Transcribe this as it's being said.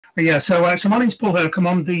Yeah, so my name's Paul Hurcombe.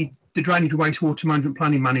 I'm the Drainage and Wastewater Management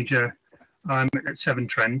Planning Manager at Severn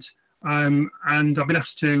Trent. And I've been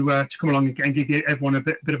asked to come along and give everyone a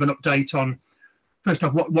bit of an update on, first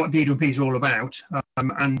off, what DWMP is all about,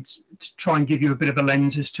 and to try and give you a bit of a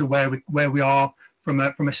lens as to where we are from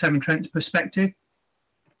a Severn Trent perspective.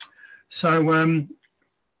 So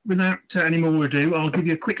without any more ado, I'll give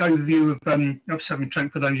you a quick overview of Severn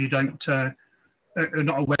Trent for those who are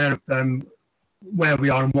not aware of where we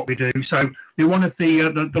are and what we do. So we're one of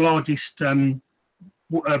the largest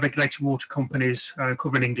regulated water companies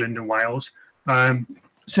covering England and Wales,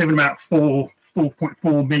 serving about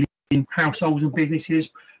 4.4 million households and businesses,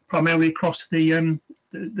 primarily across the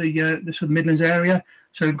sort of Midlands area.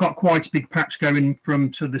 So we've got quite a big patch going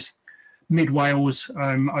from sort of this mid Wales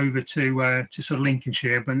over to sort of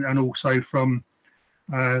Lincolnshire, and also from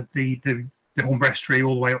the Horn Estuary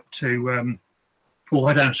all the way up to all the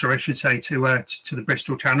way down, sorry, I should say, to the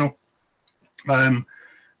Bristol Channel.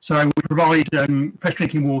 So we provide fresh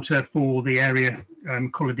drinking water for the area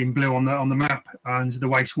coloured in blue on the map, and the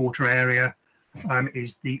wastewater area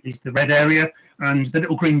is the red area, and the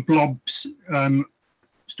little green blobs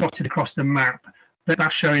dotted across the map.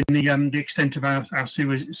 That's showing the extent of our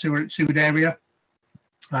sewer area.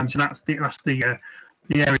 So that's the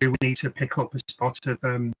area we need to pick up as part of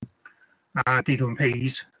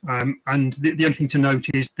DWMPs. And the only thing to note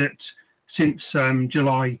is that since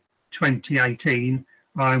July 2018,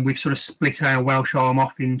 we've sort of split our Welsh arm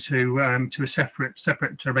off into to a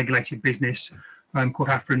separate regulated business called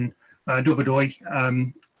Hafren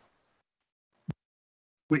Dyfrdwy,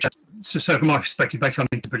 which, so from my perspective, basically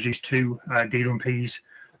I need to produce two DWMPs,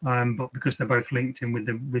 but because they're both linked in with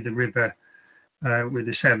the river, with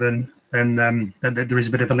the Severn, then there is a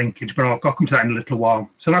bit of a linkage, but I'll come to that in a little while.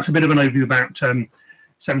 So that's a bit of an overview about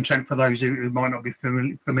Severn Trent for those who might not be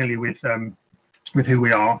familiar with who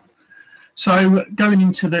we are. So going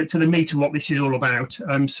into the meat of what this is all about.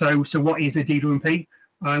 So what is a DWMP?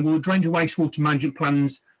 Well, drainage and wastewater management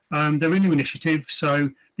plans. They're a new initiative. So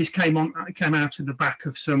this came out of the back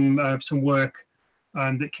of some work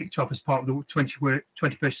that kicked off as part of the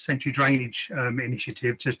 21st Century Drainage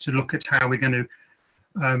initiative to look at how we're going to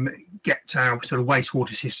get our sort of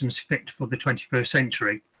wastewater systems fit for the 21st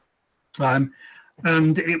century.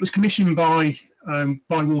 And it was commissioned by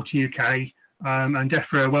Water UK and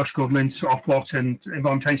DEFRA, Welsh Government, Ofwat and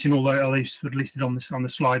Environment, and all those sort of listed on the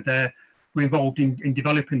slide there, were involved in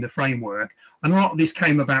developing the framework. And a lot of this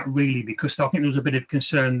came about really because I think there was a bit of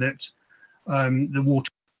concern that the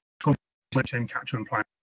water and catchment plan,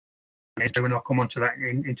 and I'll come on to that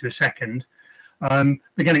into a second. Again,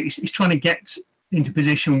 it's trying to get into a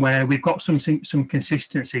position where we've got some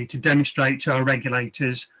consistency to demonstrate to our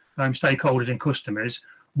regulators, stakeholders and customers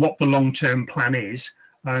what the long-term plan is,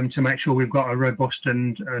 to make sure we've got a robust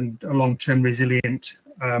and a long-term resilient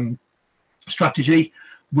strategy,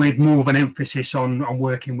 with more of an emphasis on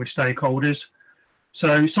working with stakeholders.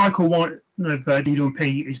 So cycle one of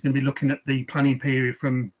DWMP is going to be looking at the planning period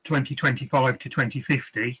from 2025 to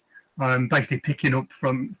 2050, basically picking up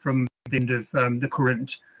from the end of the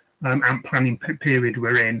current AMP planning period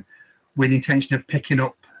we're in, with the intention of picking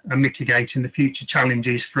up and mitigating the future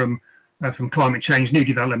challenges from climate change, new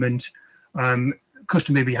development,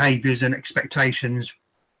 customer behaviours and expectations,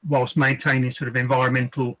 whilst maintaining sort of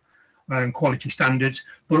environmental quality standards,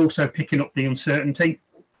 but also picking up the uncertainty.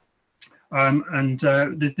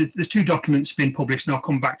 There's two documents being published, and I'll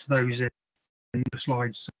come back to those in the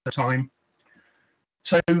slides at a time.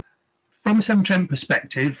 So from a Severn Trent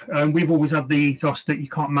perspective, we've always had the ethos that you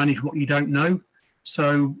can't manage what you don't know.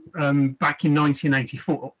 So back in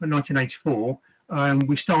 1984,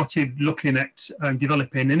 we started looking at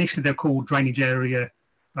developing, initially they're called drainage area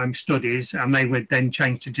studies, and they were then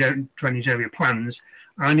changed to drainage area plans.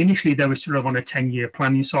 And initially they were sort of on a 10-year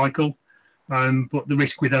planning cycle, but the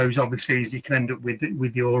risk with those obviously is you can end up with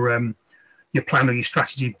your plan or your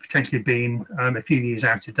strategy potentially being a few years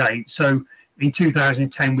out of date. So in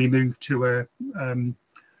 2010 we moved to a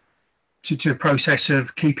process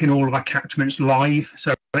of keeping all of our catchments live.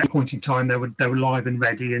 So at that point in time they were live and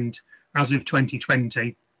ready, and as of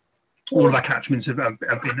 2020 all of our catchments have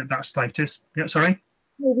been at that status. Yeah, sorry?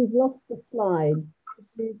 Well, we've lost the slides.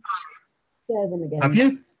 Share them again. Have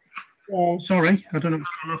you? Yeah. Sorry, I don't know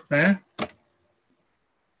what's going on there.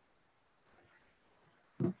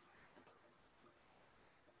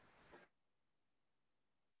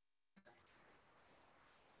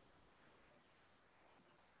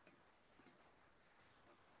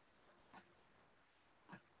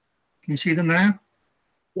 Can you see them now?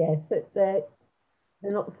 Yes, but they're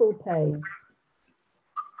not the full page.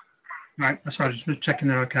 Right, sorry, just checking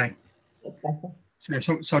they're okay. It's better.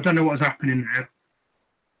 So I don't know what is happening there,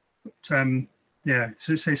 but yeah,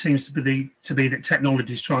 so it seems to be that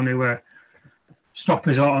technology is trying to stop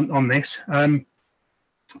us on this.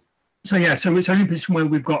 So yeah, so it's only a position where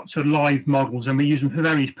we've got sort of live models, and we use them for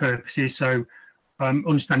various purposes. So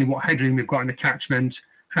understanding what headroom we've got in the catchment,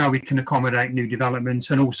 how we can accommodate new developments,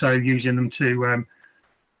 and also using them to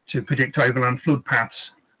predict overland flood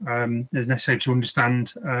paths. As necessary to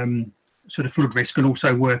understand sort of flood risk, and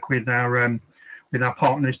also work with our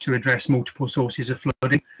partners to address multiple sources of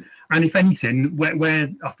flooding. And if anything, where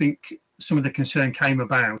I think some of the concern came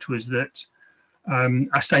about was that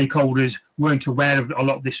our stakeholders weren't aware of a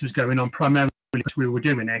lot of this was going on, primarily because we were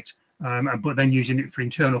doing it, but then using it for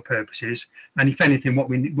internal purposes. And if anything, what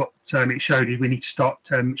it showed is we need to start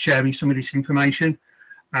sharing some of this information.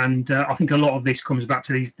 And I think a lot of this comes back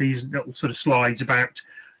to these little sort of slides about,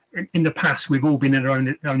 in the past, we've all been in our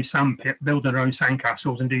own sandpit, building our own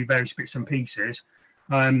sandcastles and do various bits and pieces.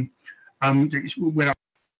 And we're at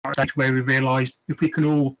a stage where we realised if we can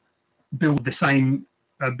all build the same,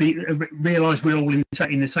 realise we're all in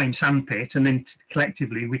the same sandpit, and then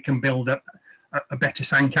collectively we can build a better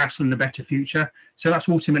sandcastle and a better future. So that's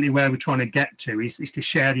ultimately where we're trying to get to, is to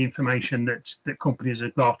share the information that companies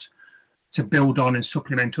have got to build on and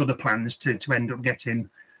supplement other plans to end up getting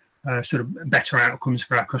sort of better outcomes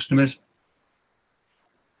for our customers.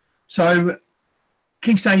 So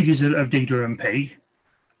key stages of DWMP,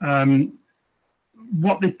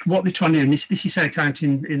 what they're trying to do, and this is set out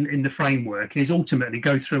in the framework, is ultimately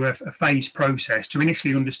go through a phased process to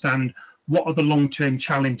initially understand what are the long-term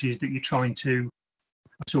challenges that you're trying to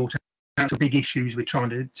sort out, the big issues we're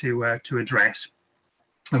trying to address,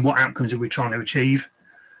 and what outcomes are we trying to achieve.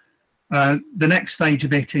 The next stage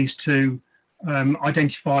of it is to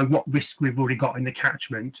identify what risk we've already got in the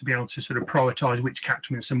catchment, to be able to sort of prioritise which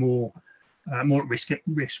catchments are more at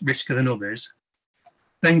risk than others.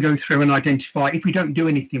 Then go through and identify, if we don't do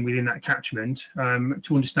anything within that catchment,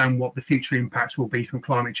 to understand what the future impacts will be from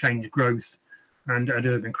climate change, growth, and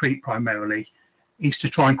urban creep primarily, is to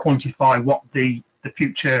try and quantify what the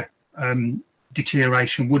future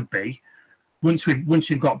deterioration would be. Once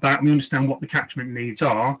we've got that, we understand what the catchment needs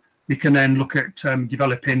are, we can then look at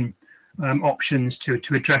developing options to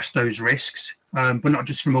address those risks, but not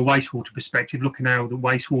just from a wastewater perspective, looking how the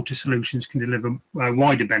wastewater solutions can deliver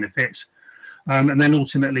wider benefits, and then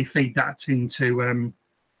ultimately feed that into an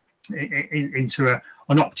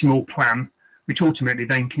optimal plan, which ultimately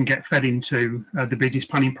then can get fed into the business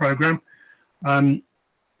planning programme.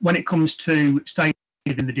 When it comes to stages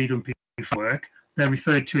in the DWMP framework, they're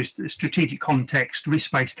referred to as strategic context,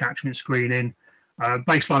 risk-based catchment screening,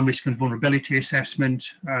 baseline risk and vulnerability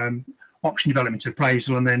assessment, option development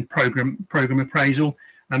appraisal, and then program appraisal.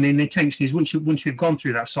 And then the intention is once you've gone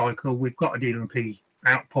through that cycle, we've got a DWMP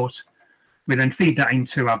output. We then feed that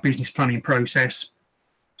into our business planning process,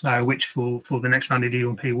 which for the next round of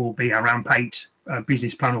DWMP will be our AMP8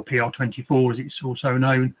 business plan, or PR24 as it's also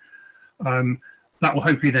known. That will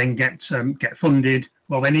hopefully then get funded.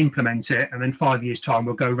 We'll then implement it, and then 5 years' time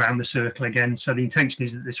we'll go around the circle again. So the intention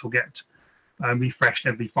is that this will get refreshed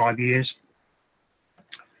every 5 years.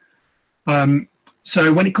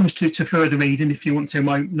 So when it comes to further reading, if you want to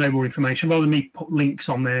know more information, rather than me put links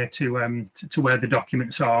on there to where the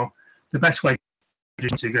documents are, the best way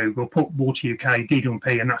is to Google, put Water UK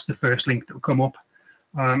DWMP, and that's the first link that will come up.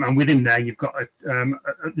 And within there, you've got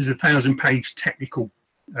there's a 1,000-page technical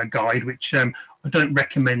guide, which I don't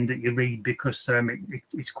recommend that you read, because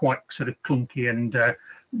it's quite sort of clunky and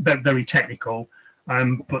very technical.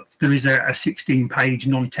 But there is a 16-page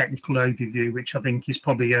non-technical overview, which I think is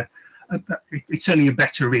probably it's certainly a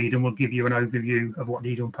better read, and will give you an overview of what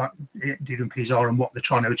DWMPs are and what they're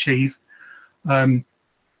trying to achieve.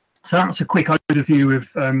 So that's a quick overview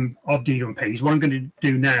of DWMPs. What I'm going to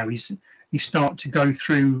do now is start to go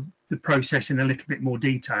through the process in a little bit more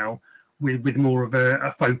detail, with more of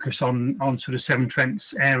a focus on sort of Severn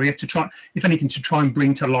Trent's area, to try, if anything, to try and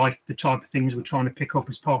bring to life the type of things we're trying to pick up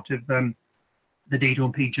as part of the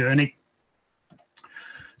DWMP journey.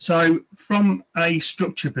 So from a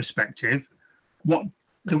structure perspective,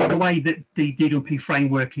 the way that the DWMP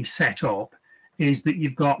framework is set up is that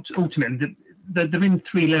you've got, ultimately, they're in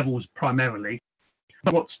 3 levels primarily.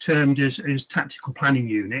 What's termed as tactical planning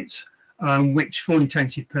units, which for all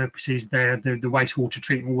intensive purposes, they're the wastewater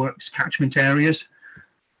treatment works catchment areas.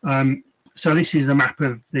 So this is a map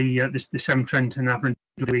of the Severn Trent and Severn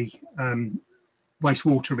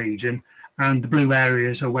wastewater region, and the blue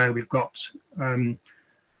areas are where we've got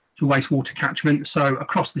the wastewater catchment. So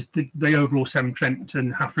across the overall Severn Trent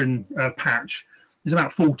and Severn patch, there's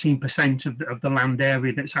about 14% of the land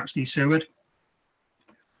area that's actually sewered.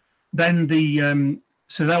 then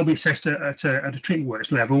so they'll be assessed at a treatment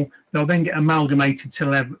works level. They'll then get amalgamated to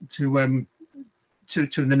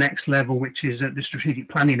the next level, which is at the strategic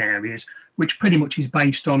planning areas, which pretty much is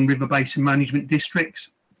based on river basin management districts.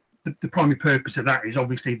 The primary purpose of that is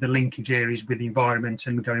obviously the linkage areas with the environment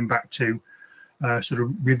and going back to sort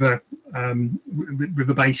of river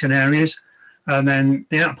basin areas, and then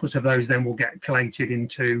the outputs of those then will get collated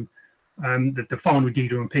into the final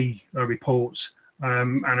DWMP reports.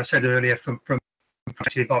 And I said earlier, from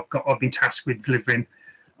I've been tasked with delivering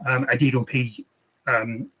a DWMP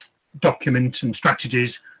document and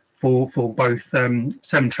strategies for both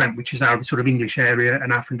Severn Trent, which is our sort of English area,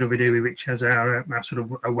 and Afrin Dyfrdwy, which has our sort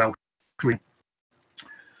of a Welsh.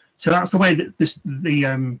 So that's the way that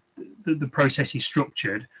the process is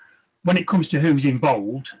structured. When it comes to who's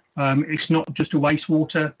involved, it's not just a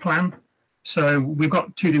wastewater plan. So we've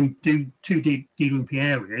got two DWMP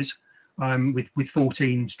areas with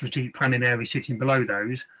 14 strategic planning areas sitting below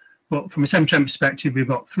those. But from a Severn Trent perspective, we've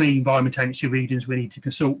got 3 environment agency regions we need to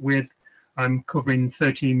consult with, covering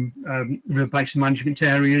 13 river basin management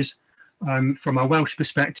areas. From a Welsh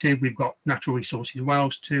perspective, we've got Natural Resources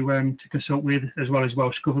Wales to consult with, as well as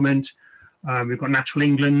Welsh Government. We've got Natural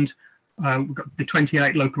England. We've got the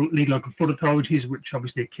 28 lead local flood authorities, which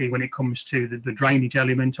obviously are key when it comes to the drainage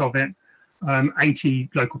element of it. 80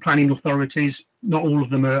 local planning authorities. Not all of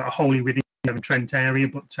them are wholly within the Severn Trent area,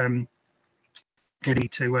 but we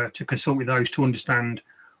need to consult with those to understand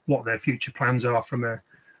what their future plans are from a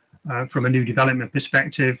new development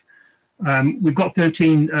perspective. We've got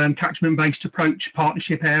 13 catchment-based approach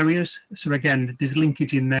partnership areas. So again, there's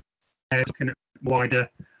linkage in there, looking at wider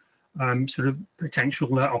sort of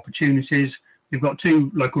potential opportunities. We've got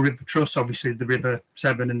 2 local river trusts, obviously the River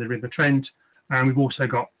Severn and the River Trent, and we've also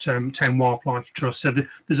got 10 wildlife trusts. So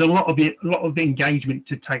there's a lot of engagement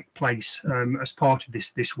to take place as part of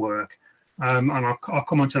this work, and I'll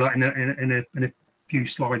come on to that in a few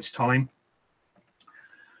slides' time.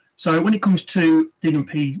 So when it comes to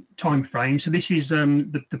DWMP timeframe, so this is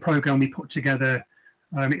the program we put together.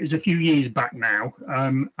 It was a few years back now,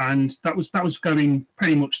 and that was going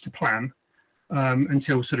pretty much to plan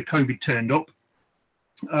until sort of COVID turned up.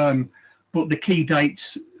 But the key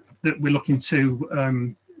dates that we're looking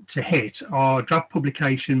to hit are draft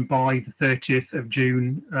publication by the 30th of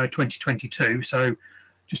June 2022, so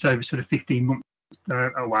just over sort of 15 months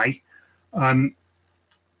away,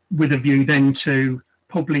 with a view then to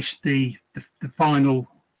publish the final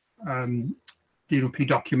DWMP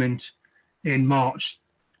document in March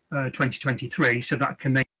 2023, so that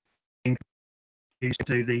can then be used to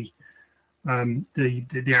do the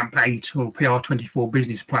AMP8 or PR24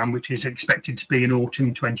 business plan, which is expected to be in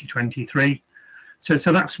autumn 2023. So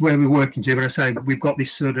that's where we're working to. But I say we've got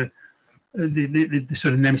this sort of the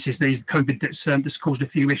sort of nemesis, these COVID that's caused a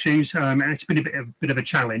few issues, and it's been a bit of a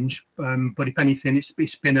challenge. But if anything,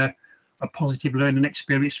 it's been a positive learning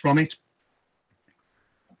experience from it.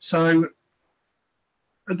 So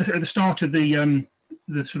at the start of the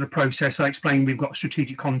sort of process, I explained we've got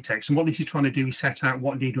strategic context, and what this is trying to do is set out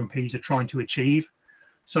what DWMPs are trying to achieve.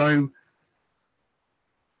 So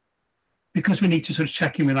because we need to sort of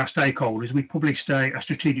check in with our stakeholders, we published a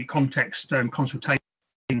strategic context consultation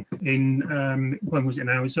in when was it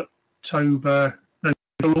now? It's October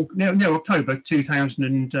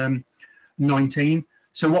 2019.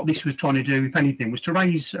 So what this was trying to do, if anything, was to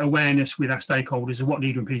raise awareness with our stakeholders of what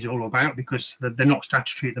DWMPs are all about, because they're not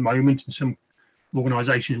statutory at the moment, and some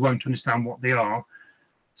organisations won't understand what they are.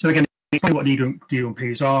 So again, explain what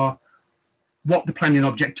DWMPs are, what the planning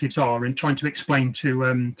objectives are, and trying to explain to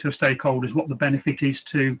stakeholders what the benefit is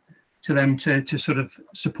to them to sort of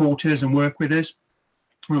support us and work with us.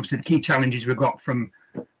 And obviously, the key challenges we've got from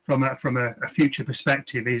a future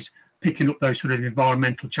perspective is picking up those sort of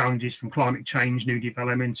environmental challenges from climate change, new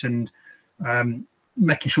development, and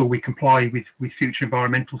making sure we comply with future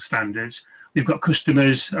environmental standards. We've got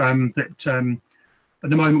customers that at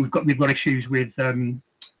the moment we've got issues with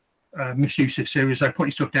misuse of sewers. They're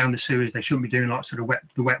putting stuff down the sewers they shouldn't be doing, like sort of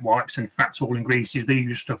the wet wipes and fats, oil and greases, the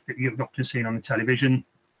usual stuff that you've often seen on the television.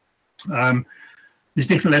 There's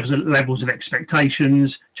different levels of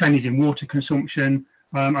expectations, changes in water consumption,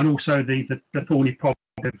 and also the thorny problem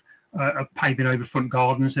of paving over front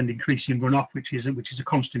gardens and increasing runoff, which is a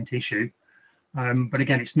constant issue. But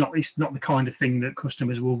again, it's not the kind of thing that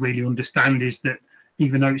customers will really understand, is that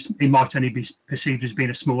even though it might only be perceived as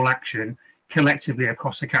being a small action, collectively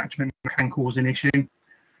across the catchment can cause an issue.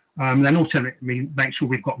 Then ultimately make sure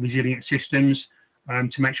we've got resilient systems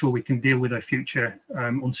to make sure we can deal with the future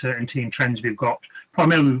uncertainty and trends we've got,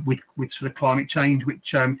 primarily with sort of climate change,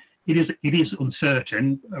 which it is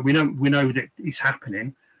uncertain. We know that it's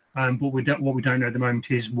happening, but what we don't know at the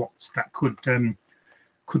moment is what that could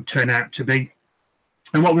turn out to be.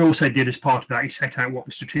 And what we also did as part of that is set out what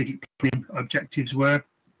the strategic planning objectives were,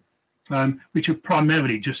 which are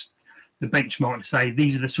primarily just the benchmark to say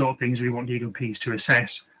these are the sort of things we want DWMPs to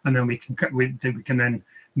assess, and then we can then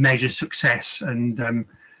measure success and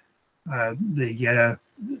the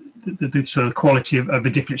sort of quality of a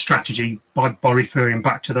different strategy by referring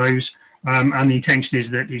back to those. And the intention is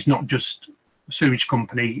that it's not just sewage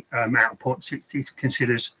company outputs; it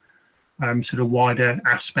considers sort of wider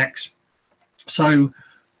aspects. So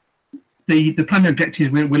the planning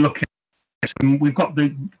objectives we're looking at, we've got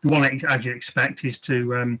the one, as you expect, is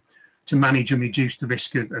to manage and reduce the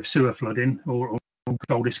risk of sewer flooding or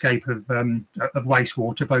controlled escape of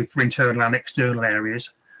wastewater, both for internal and external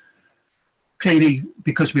areas. Clearly,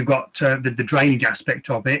 because we've got the drainage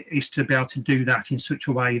aspect of it, is to be able to do that in such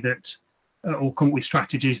a way that or come up with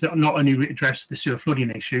strategies that not only address the sewer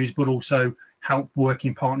flooding issues, but also help work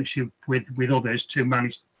in partnership with others to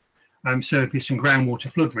manage surface and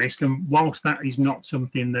groundwater flood risk. And whilst that is not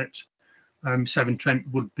something that Severn Trent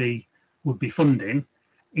would be funding,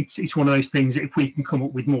 it's one of those things that if we can come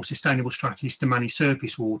up with more sustainable strategies to manage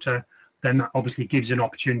surface water, then that obviously gives an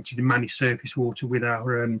opportunity to manage surface water with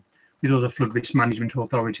our with other flood risk management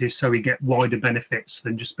authorities, so we get wider benefits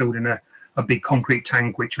than just building a big concrete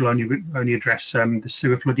tank which will only address the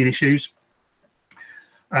sewer flooding issues.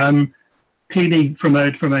 Clearly, from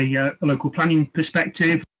a local planning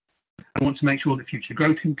perspective, I want to make sure that future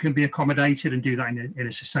growth can be accommodated and do that in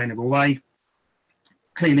a sustainable way.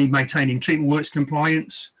 Clearly, maintaining treatment works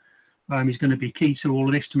compliance is going to be key to all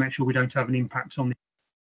of this to make sure we don't have an impact on the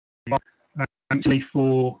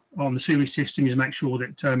on the sewage system, is make sure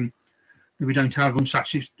that we don't have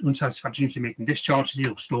unsatisfactory intermittent discharges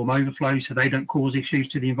or storm overflows, so they don't cause issues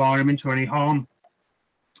to the environment or any harm.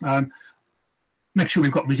 Make sure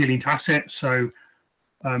we've got resilient assets, so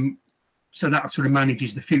that sort of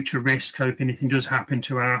manages the future risk. So if anything does happen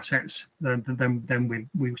to our assets, then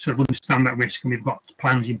we sort of understand that risk and we've got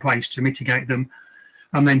plans in place to mitigate them.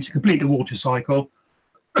 And then to complete the water cycle,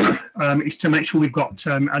 is to make sure we've got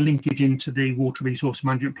a linkage into the water resource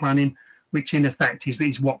management planning, which in effect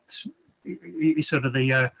is what is sort of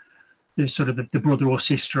the brother or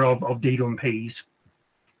sister of DWMPs.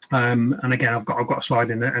 And again, I've got a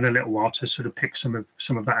slide in a little while to sort of pick some of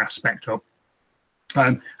that aspect up.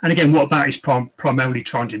 And again, what that is primarily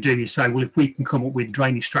trying to do is say, well, if we can come up with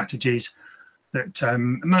drainage strategies that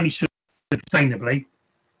manage sustainably,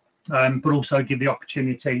 but also give the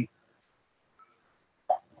opportunity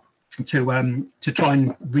to try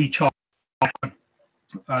and recharge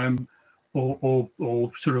or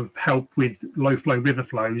sort of help with low flow river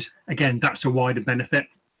flows, again, that's a wider benefit.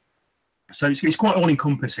 So it's quite all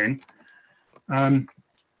encompassing. And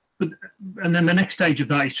then the next stage of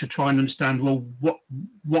that is to try and understand, well,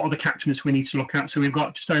 what are the catchments we need to look at? So we've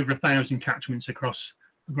got just over 1,000 catchments across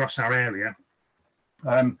our area.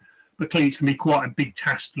 But clearly it's going to be quite a big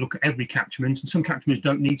task to look at every catchment, and some catchments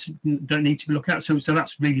don't need to be looked at. So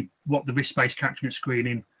that's really what the risk-based catchment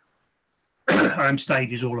screening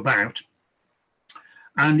stage is all about.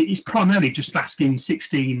 And it's primarily just asking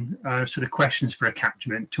 16 sort of questions for a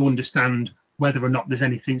catchment to understand whether or not there's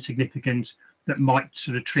anything significant that might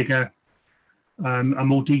sort of trigger a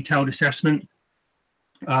more detailed assessment.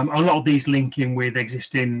 A lot of these link in with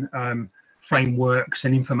existing frameworks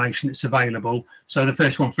and information that's available. So the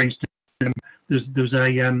first one, for instance, there's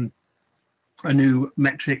a new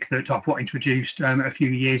metric that Ofwat introduced a few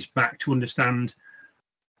years back to understand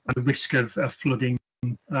the risk of flooding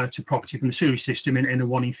to property from the sewage system in a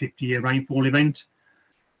 1 in 50 year rainfall event.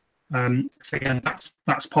 So again,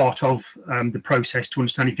 that's part of the process to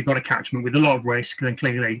understand if you've got a catchment with a lot of risk, then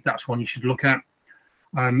clearly that's one you should look at.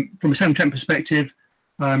 From a Severn Trent perspective,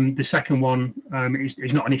 the second one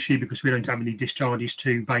is not an issue because we don't have any discharges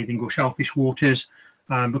to bathing or shellfish waters,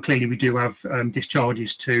 but clearly we do have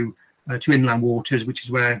discharges to inland waters, which is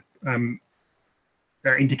where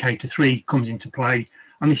indicator 3 comes into play.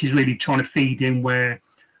 And this is really trying to feed in where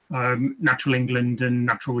Natural England and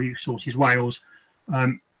Natural Resources Wales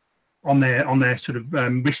on their sort of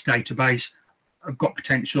risk database have got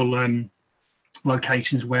potential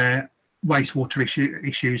locations where wastewater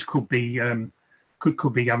issues could be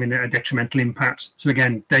having a detrimental impact. So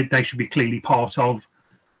again, they should be clearly part of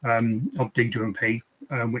DWMP,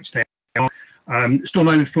 which they are. Storm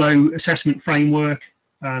overflow assessment framework,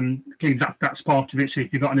 clearly that's part of it. So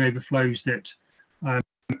if you've got any overflows that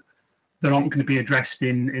aren't going to be addressed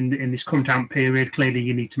in this current AMP period, clearly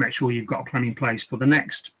you need to make sure you've got a plan in place for the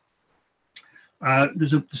next.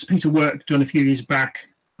 There's a piece of work done a few years back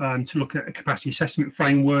to look at a capacity assessment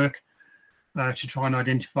framework. to try and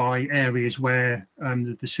identify areas where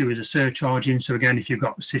the sewers are surcharging. So again, if you've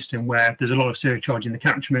got a system where there's a lot of surcharge in the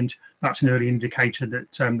catchment, that's an early indicator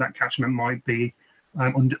that that catchment might be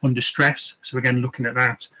under stress. So again, looking at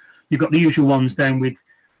that, you've got the usual ones then with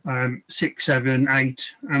 6, 7, 8,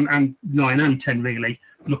 and 9 and 10 really,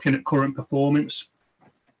 looking at current performance.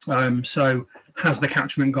 So has the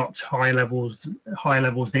catchment got higher levels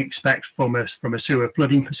than expect from a sewer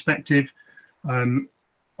flooding perspective?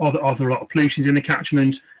 Are there a lot of pollutions in the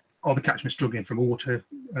catchment? Are the catchment struggling from a water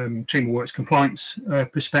treatment works compliance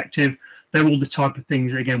perspective? They're all the type of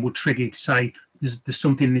things that again will trigger you to say there's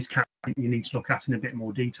something in this catchment you need to look at in a bit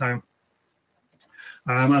more detail.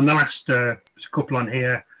 And the last couple on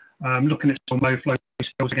here, looking at some overflows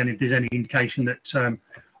again, if there's any indication that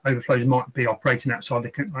overflows might be operating outside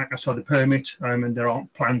the permit, and there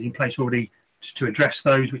aren't plans in place already to address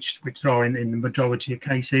those, which there are in the majority of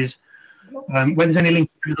cases. When there's any link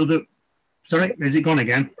to other, sorry, has it gone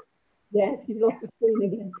again? Yes, you've lost the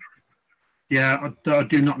screen again. Yeah, I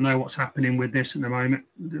do not know what's happening with this at the moment.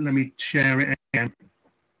 Let me share it again.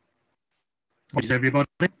 Apologies, everybody.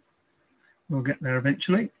 We'll get there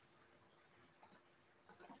eventually.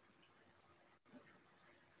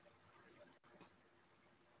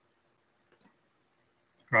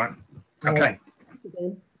 Right. Okay.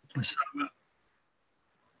 So,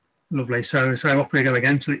 lovely. So off we go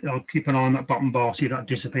again. So I'll keep an eye on that bottom bar, see that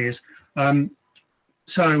disappears. Where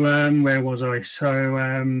was I?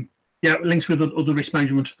 So yeah, links with other risk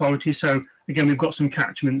management authorities. So again, we've got some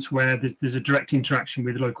catchments where there's a direct interaction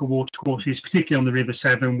with local water courses, particularly on the River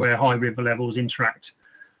Severn, where high river levels interact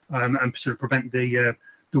and sort of prevent the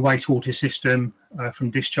wastewater system from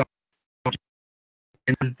discharge.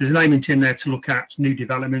 There's an element in there to look at new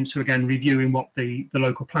developments. So again, reviewing what the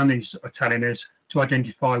local planners are telling us to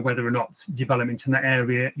identify whether or not development in that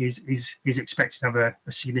area is expected to have a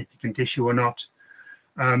significant issue or not.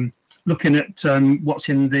 Looking at what's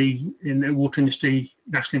in the water industry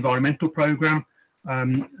national environmental programme.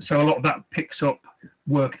 So a lot of that picks up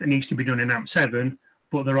work that needs to be done in AMP7,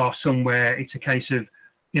 but there are some where it's a case of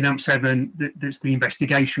in AMP7 there's the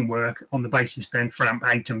investigation work on the basis then for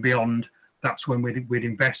AMP8 and beyond. That's when we'd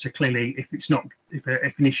invest. So clearly, if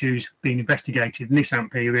an issue's being investigated in this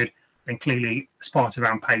AMP period, then clearly as part of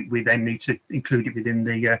AMP8 we then need to include it within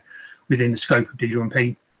the scope of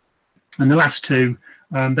DWMP. And the last two,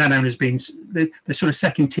 they're known as being the sort of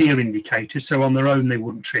second tier indicators. So on their own they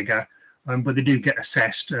wouldn't trigger, but they do get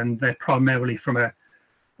assessed, and they're primarily from an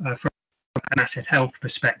asset health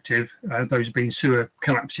perspective. Those being sewer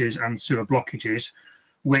collapses and sewer blockages,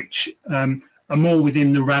 which are more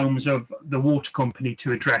within the realms of the water company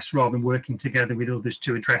to address rather than working together with others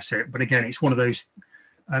to address it. But again, it's one of those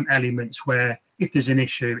elements where if there's an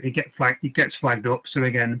issue, it gets flagged up. So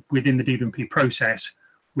again, within the DWMP process,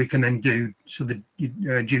 we can then do sort of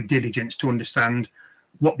due diligence to understand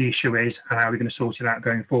what the issue is and how we're going to sort it out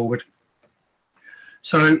going forward.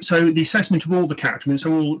 So the assessment of all the catchments,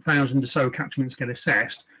 so all 1,000 or so catchments get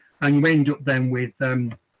assessed, and you end up then with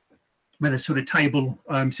a sort of table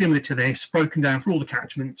similar to this, broken down for all the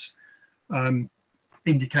catchments,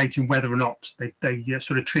 indicating whether or not they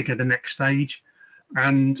sort of trigger the next stage.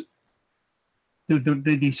 And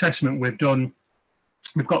the assessment we've done,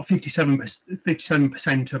 we've got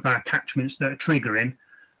 57% of our catchments that are triggering,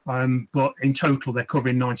 but in total they're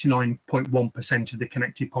covering 99.1% of the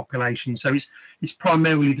connected population. So it's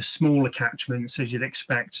primarily the smaller catchments, as you'd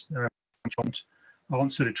expect,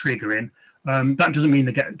 aren't sort of triggering. That doesn't mean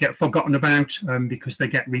they get forgotten about, because they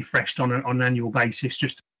get refreshed on an annual basis,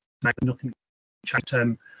 just to make nothing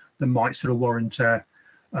that might sort of warrant a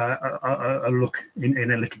look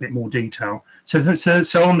in a little bit more detail. So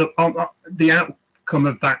on the outcome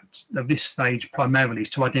of this stage primarily is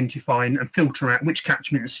to identify and filter out which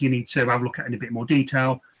catchments you need to have a look at in a bit more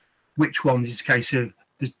detail, which ones is a case of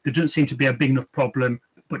there doesn't seem to be a big enough problem,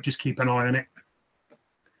 but just keep an eye on it.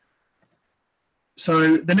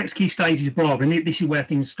 So the next key stage is Brava, and this is where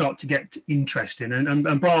things start to get interesting.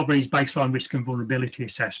 And Brava is baseline risk and vulnerability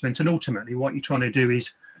assessment. And ultimately, what you're trying to do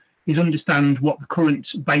is understand what the current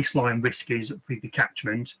baseline risk is for the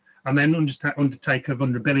catchment, and then undertake a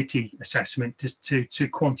vulnerability assessment to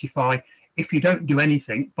quantify, if you don't do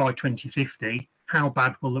anything by 2050, how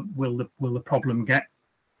bad will the problem get?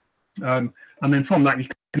 And then from that, you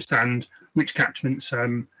can understand which catchments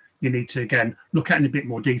you need to again look at in a bit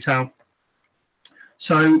more detail.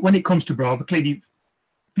 So when it comes to Brava, clearly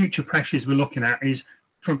future pressures we're looking at is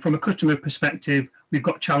from a customer perspective, we've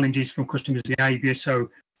got challenges from customers' behaviour. So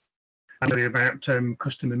about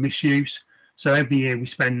customer misuse. So every year we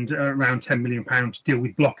spend around £10 million to deal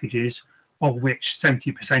with blockages, of which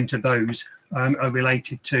 70% of those are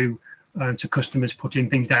related to to customers putting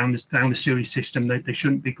things down the sewage system that they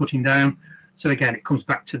shouldn't be putting down. So again, it comes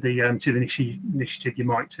back to the initiative you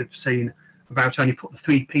might have seen about only put the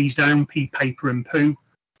 3 P's down: pee, paper, and poo.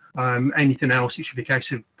 Anything else, it should be a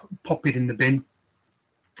case of pop it in the bin.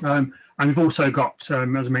 And we've also got, as I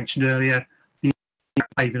mentioned earlier, the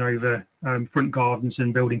paving over front gardens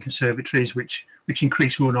and building conservatories, which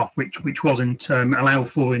increase runoff, which wasn't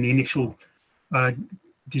allowed for in the initial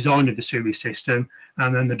design of the sewage system.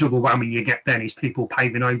 And then the double whammy you get then is people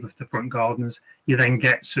paving over the front gardens. You then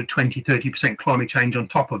get sort of 20–30% climate change on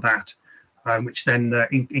top of that, which then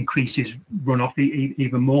increases runoff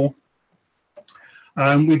even more.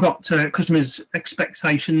 We've got customers'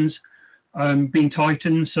 expectations being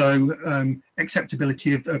tightened, so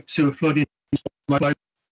acceptability of sewer flooding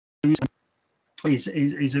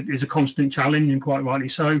is a constant challenge, and quite rightly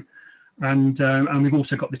so. And we've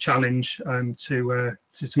also got the challenge to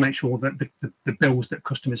make sure that the bills that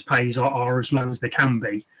customers pay are as low as they can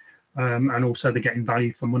be, and also they're getting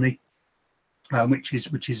value for money, which is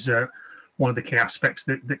one of the key aspects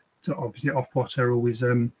that obviously Ofwat are always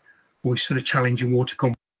sort of challenging water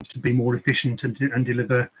companies to be more efficient and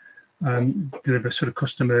deliver sort of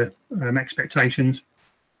customer expectations.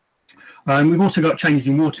 We've also got changes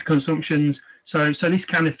in water consumptions, so this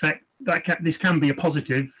can affect this can be a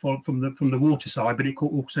positive from the water side, but it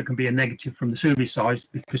also can be a negative from the sewage side,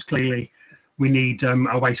 because clearly we need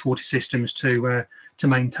our wastewater systems to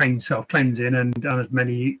maintain self-cleansing, and as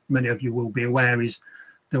many of you will be aware, is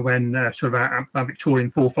that when sort of our Victorian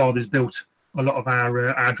forefathers built a lot of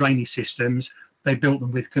our drainage systems, they built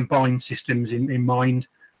them with combined systems in mind,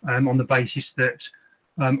 on the basis that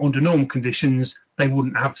under normal conditions they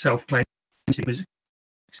wouldn't have self-cleansing.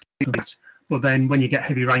 But then when you get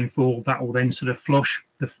heavy rainfall, that will then sort of flush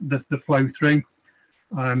the flow through.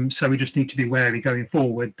 So we just need to be wary going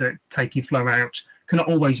forward that taking flow out cannot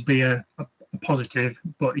always be a positive,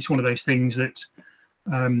 but it's one of those things that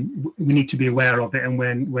we need to be aware of it, and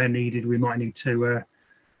where needed we might need to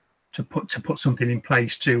put something in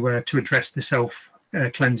place to address the self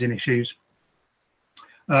cleansing issues.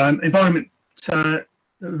 Environmental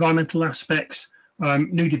aspects,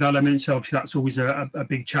 new developments, obviously that's always a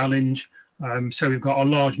big challenge. So we've got a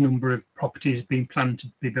large number of properties being planned to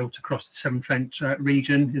be built across the Severn Trent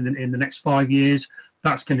region in the next 5 years.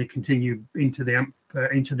 That's going to continue into the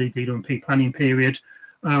DWMP planning period.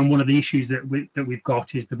 One of the issues that we've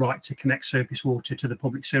got is the right to connect surface water to the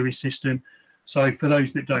public sewage system. So for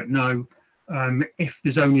those that don't know, if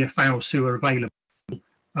there's only a foul sewer available,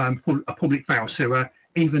 a public foul sewer,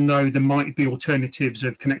 even though there might be alternatives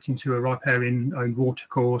of connecting to a riparian owned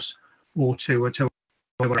watercourse or to a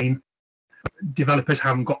drain, developers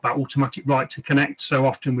haven't got that automatic right to connect. So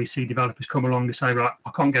often we see developers come along and say, right,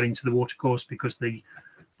 I can't get into the watercourse because the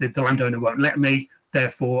landowner won't let me,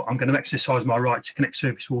 therefore I'm going to exercise my right to connect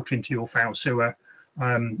surface water into your foul sewer,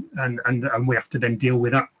 and we have to then deal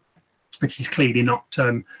with that, which is clearly not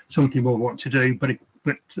something we'll want to do, but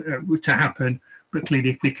to happen. But clearly,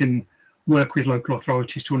 if we can work with local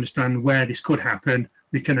authorities to understand where this could happen,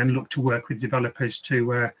 we can then look to work with developers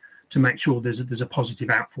to make sure there's a positive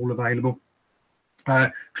outfall available.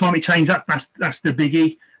 Climate change, that's the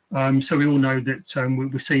biggie. So we all know that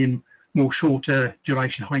we're seeing more shorter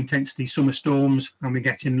duration, high intensity summer storms, and we're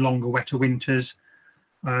getting longer, wetter winters,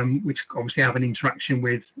 which obviously have an interaction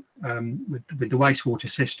with the wastewater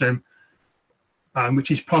system,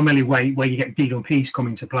 which is primarily where you get DWMPs come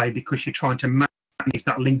into play, because you're trying to manage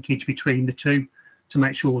that linkage between the two to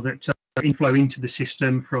make sure that inflow into the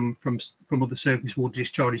system from other surface water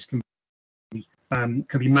discharges can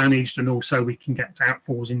be managed, and also we can get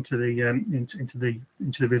outfalls into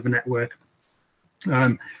the river network.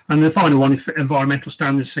 And the final one is environmental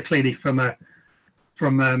standards. So clearly, from a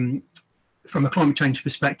climate change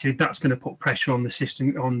perspective, that's going to put pressure on the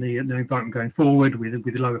system, on the environment going forward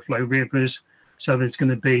with lower flow rivers. So there's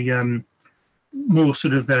going to be more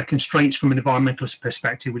sort of constraints from an environmental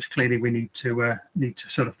perspective, which clearly we need to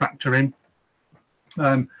sort of factor in.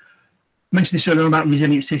 Mentioned this earlier about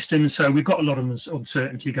resilient systems. So we've got a lot of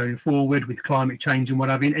uncertainty going forward with climate change and what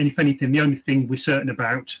have you. And if anything, the only thing we're certain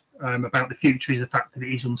about the future is the fact that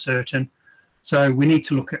it is uncertain. So we need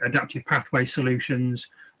to look at adaptive pathway solutions,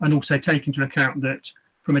 and also take into account that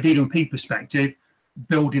from a DWMP perspective,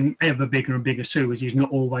 building ever bigger and bigger sewers is not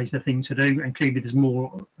always the thing to do, and clearly there's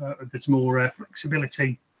more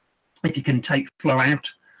flexibility if you can take flow out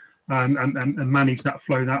and manage that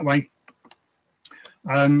flow that way.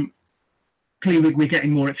 Clearly we're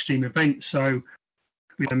getting more extreme events, so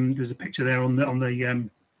there's a picture there on the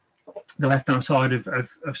left hand side of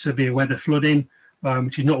severe weather flooding,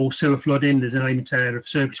 which is not all sewer flooding. There's an element there of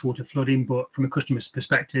surface water flooding, but from a customer's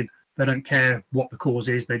perspective, They don't care what the cause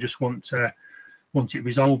is, they just want it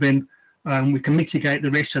resolving. We can mitigate the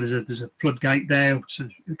risk, so there's a floodgate there, so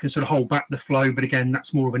we can sort of hold back the flow, but again,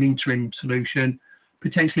 that's more of an interim solution.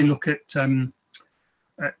 Potentially look at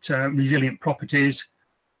resilient properties,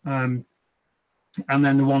 and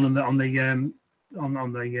then the one on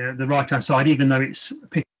the right hand side, even though it's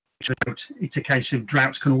a case of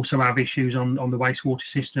droughts can also have issues on the wastewater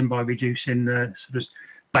system by reducing sort of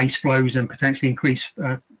base flows and potentially increase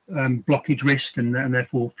blockage risk and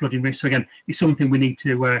therefore flooding risk. So again, it's something we need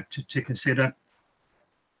to consider.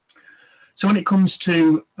 So when it comes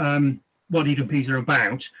to what DWMPs are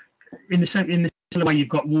about, in the similar way, you've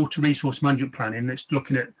got water resource management planning that's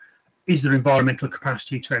looking at, is there environmental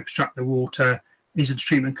capacity to extract the water, is there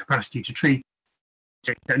treatment capacity to treat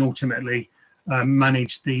it, and ultimately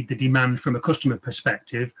manage the demand from a customer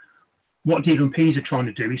perspective. What DWMPs are trying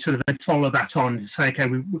to do is sort of follow that on and say, okay,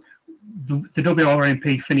 the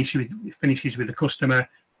WRMP finishes with the customer,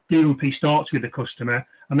 DWMP starts with the customer,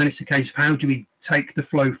 and then it's a case of how do we take the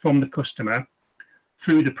flow from the customer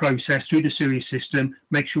through the process, through the sewage system,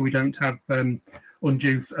 make sure we don't have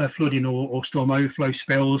undue flooding or storm overflow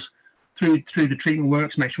spills, through the treatment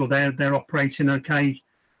works, make sure they're operating okay,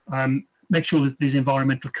 make sure that there's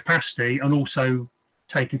environmental capacity, and also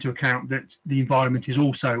take into account that the environment is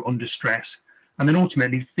also under stress, and then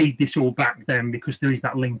ultimately feed this all back then, because there is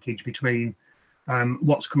that linkage between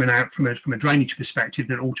what's coming out from a drainage perspective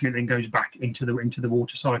that ultimately then goes back into the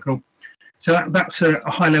water cycle. So that's a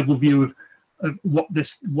high level view of what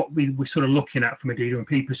we're sort of looking at from a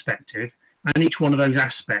DWMP perspective, and each one of those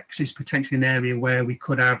aspects is potentially an area where we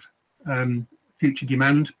could have future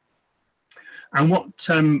demand. And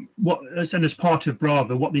as part of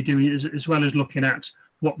Brava, what they do is, as well as looking at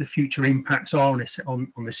what the future impacts are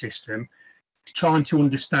on the system, trying to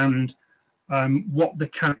understand what the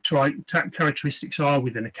characteristics are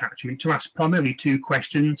within a catchment, to ask primarily two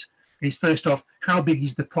questions. Is first off, how big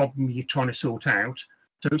is the problem you're trying to sort out?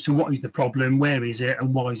 So what is the problem, where is it,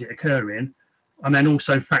 and why is it occurring? And then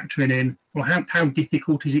also factoring in, well, how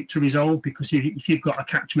difficult is it to resolve? Because if you've got a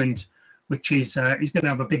catchment which is going to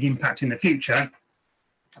have a big impact in the future,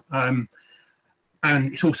 and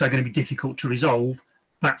it's also going to be difficult to resolve,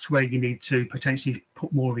 that's where you need to potentially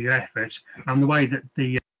put more of your effort. And the way that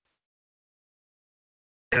the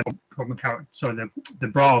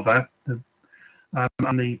Brava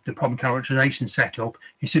and the problem characterization setup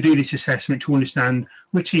is to do this assessment to understand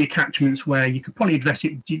which are your catchments where you could probably address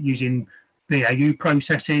it using BAU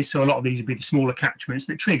processes. So a lot of these would be the smaller catchments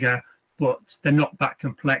that trigger, but they're not that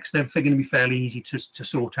complex. They're going to be fairly easy to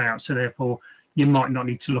sort out. So therefore, you might not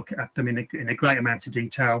need to look at them in a great amount of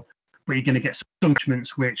detail, but you're going to get some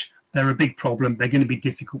catchments which they're a big problem. They're going to be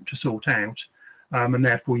difficult to sort out, and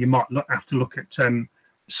therefore you might have to look at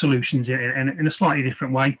solutions in a slightly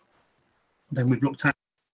different way than we've looked at.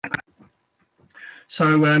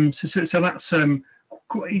 So that's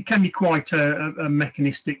it can be quite a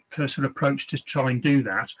mechanistic sort of approach to try and do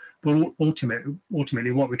that, but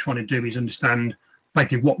ultimately what we're trying to do is understand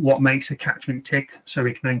basically what makes a catchment tick, so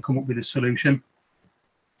we can then come up with a solution.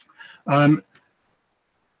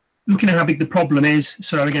 Looking at how big the problem is,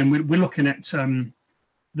 so again we're looking at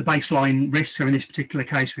the baseline risk. So in this particular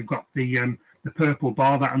case, we've got the purple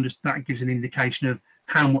bar that gives an indication of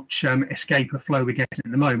how much escape of flow we're getting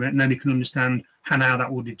at the moment, and then we can understand how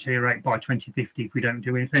that will deteriorate by 2050 if we don't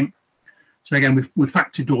do anything. So again, we've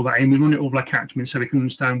factored all that in. We run it over our catchments so we can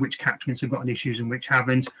understand which catchments have got issues and which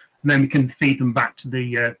haven't, and then we can feed them back to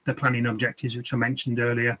the planning objectives which I mentioned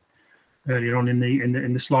earlier on in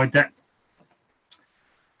the slide deck.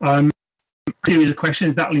 Series of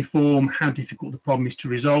questions that will inform how difficult the problem is to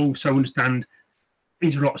resolve. So understand,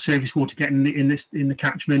 is there a lot of surface water getting in the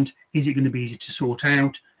catchment? Is it going to be easy to sort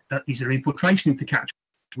out? Is there infiltration into the catchment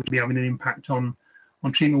which will be having an impact on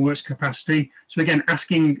treatment works capacity? So again,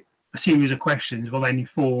 asking a series of questions will then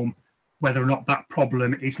inform whether or not that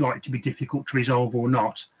problem is likely to be difficult to resolve or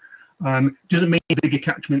not. Doesn't mean bigger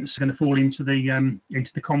catchments are going to fall into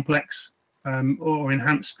the complex or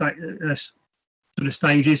enhanced sort of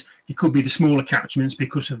stages. It could be the smaller catchments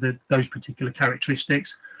because of those particular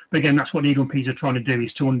characteristics. But again, that's what DWMPs are trying to do,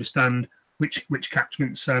 is to understand which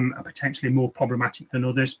catchments are potentially more problematic than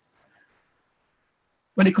others.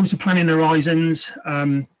 When it comes to planning horizons,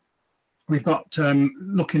 we've got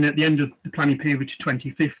looking at the end of the planning period to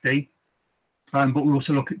 2050, but we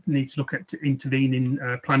also need to look at intervening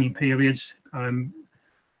planning periods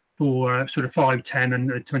for sort of 5, 10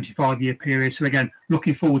 and 25-year periods. So again,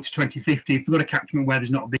 looking forward to 2050, if we've got a catchment where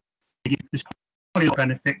there's not a big, there's probably a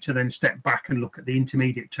benefit to then step back and look at the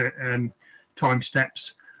intermediate time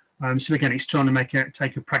steps. So again, it's trying to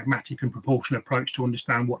take a pragmatic and proportional approach to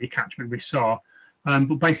understand what your catchment risks are,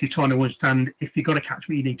 but basically trying to understand if you've got a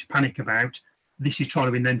catchment you need to panic about. This is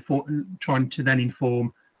trying to then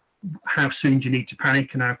inform how soon do you need to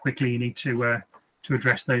panic and how quickly you need to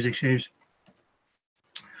address those issues.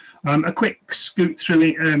 A quick scoot through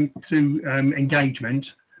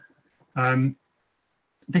engagement.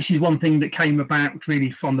 This is one thing that came about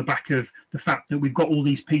really from the back of the fact that we've got all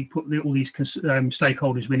these people, all these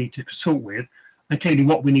stakeholders we need to consult with, and clearly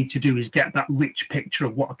what we need to do is get that rich picture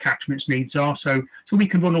of what a catchment's needs are. So we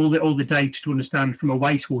can run all the data to understand from a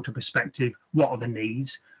wastewater perspective what are the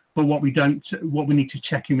needs, but what we need to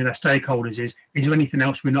check in with our stakeholders is there anything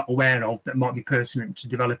else we're not aware of that might be pertinent to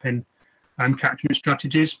developing catchment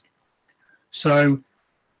strategies. So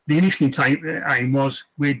the initial aim was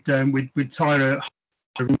we'd Tyra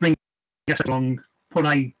bring us along, put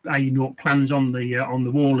a plans on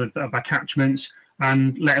the wall of our catchments,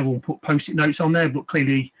 and let everyone put post-it notes on there. But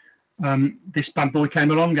clearly, this bad boy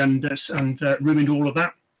came along and ruined all of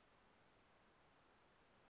that.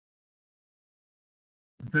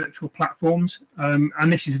 Virtual platforms,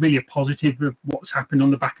 and this is really a positive of what's happened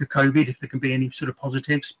on the back of COVID, if there can be any sort of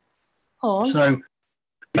positives. Oh.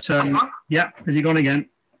 So, yeah, has he gone again?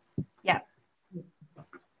 Yeah.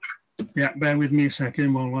 Yeah, bear with me a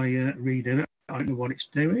second while I read it. I don't know what it's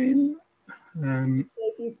doing.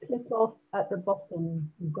 If you click off at the bottom,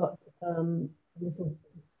 you've got a little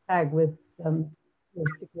tag with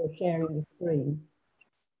you're sharing the screen.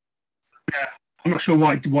 Yeah, I'm not sure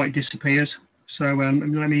why it disappears. So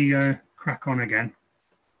let me crack on again.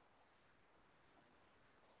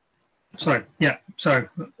 So yeah, so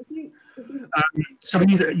we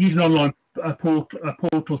use an online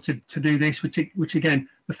portal to do this, which again,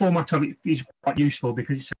 the format of it is quite useful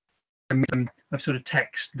because it's a sort of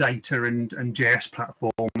text, data, and JS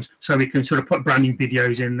platforms. So we can sort of put branding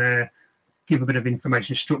videos in there, give a bit of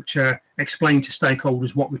information structure, explain to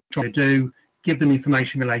stakeholders what we're trying to do, give them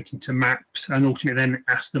information relating to maps, and ultimately then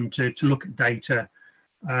ask them to look at data,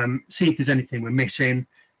 see if there's anything we're missing.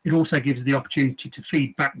 It also gives the opportunity to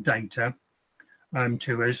feed back data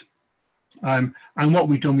to us. And what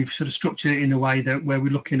we've done, we've sort of structured it in a way that where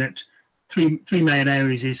we're looking at three main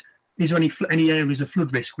areas. Is there any areas of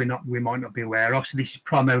flood risk we might not be aware of? So this is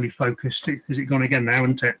primarily focused. Has it gone again now,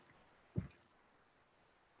 hasn't it?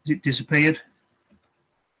 Has it disappeared?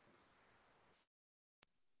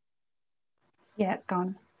 Yeah,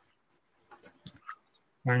 gone.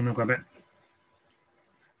 Hang on, I've got a bit.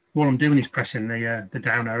 All I'm doing is pressing the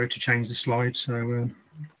down arrow to change the slide. So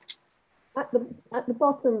at the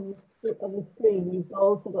bottom of the screen, you've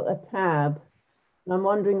also got a tab, and I'm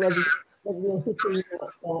wondering whether you're hitting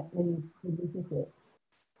that when you hit it.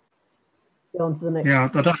 Go on to the next. Yeah,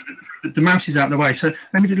 the mouse is out of the way. So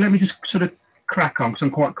let me just sort of crack on, because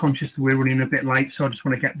I'm quite conscious that we're running a bit late. So I just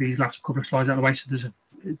want to get these last couple of slides out of the way, so there's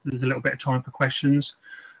a little bit of time for questions.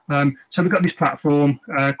 So we've got this platform.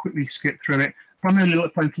 Quickly skip through it. Primarily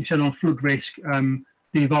focusing on flood risk, the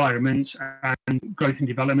environment, and growth and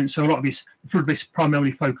development. So a lot of this flood risk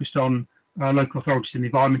primarily focused on local authorities and the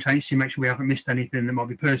Environment Agency, make sure we haven't missed anything that might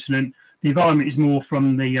be pertinent. The environment is more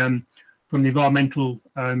from the environmental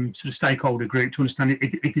sort of stakeholder group to understand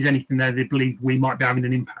if there's anything there they believe we might be having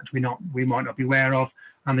an impact we might not be aware of.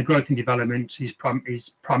 And the growth and development is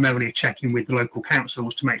primarily a check-in with the local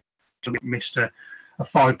councils to make sure we missed a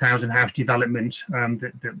 5,000 house development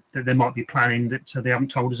that they might be planning that they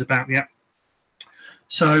haven't told us about yet.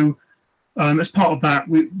 So as part of that,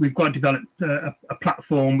 we've got to develop a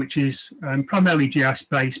platform which is primarily GIS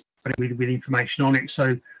based, but with information on it,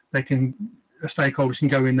 so stakeholders can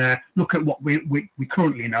go in there, look at what we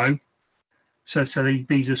currently know. So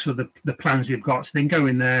these are sort of the plans we've got. So they can go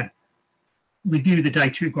in there, review the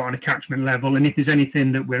data we've got on a catchment level, and if there's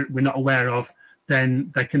anything that we're not aware of,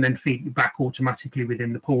 then they can then feed it back automatically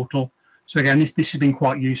within the portal. So again, this has been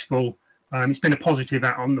quite useful. It's been a positive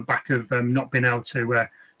on the back of not being able to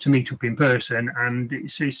meet up in person, and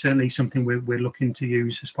it's certainly something we're looking to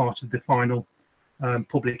use as part of the final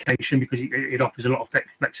publication, because it offers a lot of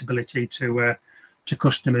flexibility to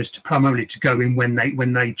customers primarily to go in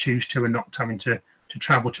when they choose to, and not having to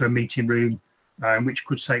travel to a meeting room, which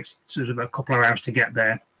could take sort of a couple of hours to get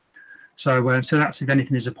there. So that's, if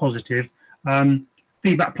anything, is a positive.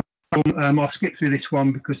 Feedback platform, I'll skip through this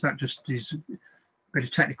one because that just is a bit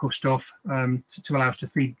of technical stuff to allow us to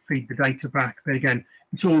feed the data back. But again,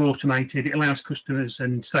 it's all automated. It allows customers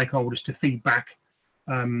and stakeholders to feed back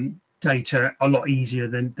data a lot easier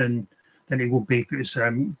than it would be if it was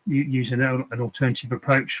using an alternative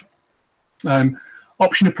approach.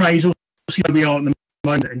 Option appraisal, see where we are at the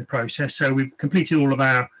moment in the process. So we've completed all of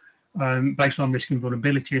our based on risk and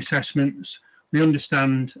vulnerability assessments. We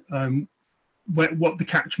understand what the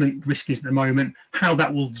catchment risk is at the moment, how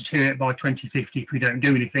that will deteriorate by 2050 if we don't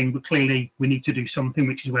do anything, but clearly we need to do something,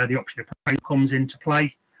 which is where the option appraisal comes into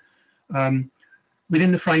play.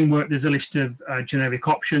 Within the framework, there's a list of generic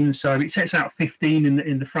options. So it sets out 15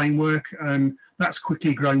 in the framework. That's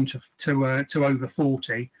quickly grown to over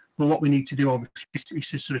 40. But what we need to do, obviously, is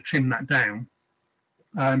to sort of trim that down.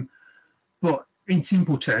 But in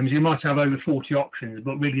simple terms, you might have over 40 options,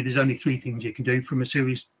 but really there's only 3 things you can do from a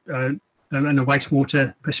sewage and a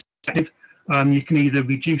wastewater perspective. You can either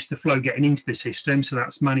reduce the flow getting into the system, so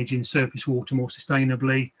that's managing surface water more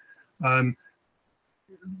sustainably,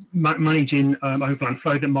 managing overland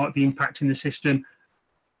flow that might be impacting the system,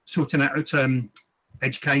 sorting out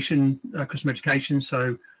education, customer education,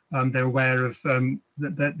 so they're aware of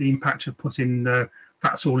the impact of putting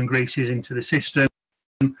fat, oil and greases into the system,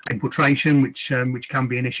 infiltration, which can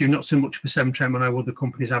be an issue, not so much for Severn Trent. I know other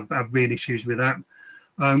companies have real issues with that.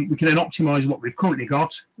 We can then optimise what we've currently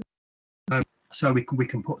got, so we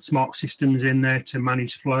can put smart systems in there to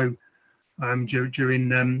manage flow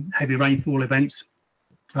during heavy rainfall events.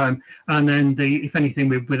 And then if anything,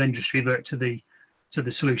 we then just revert to the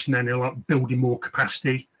solution then, like building more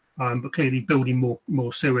capacity. But clearly building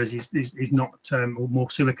more sewers is not, or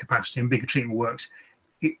more sewer capacity and bigger treatment works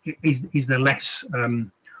is the less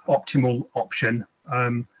optimal option.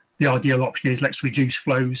 The ideal option is let's reduce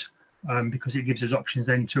flows, because it gives us options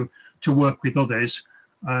then to work with others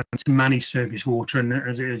to manage surface water. And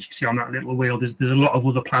as you see on that little wheel, there's a lot of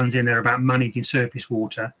other plans in there about managing surface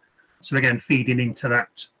water. So again, feeding into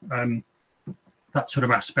that that sort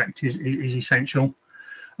of aspect is essential.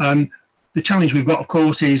 The challenge we've got, of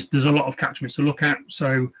course, is there's a lot of catchments to look at.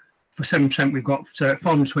 So for Severn Trent, we've got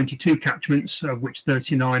 522 catchments, of which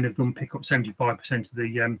 39 of them pick up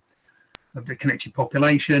 75% of the connected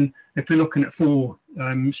population. If we're looking at 4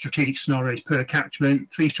 strategic scenarios per catchment,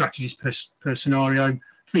 3 strategies per scenario,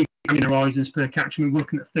 3 planning horizons per catchment, we're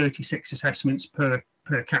looking at 36 assessments per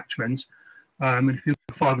catchment. And if you look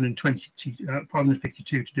at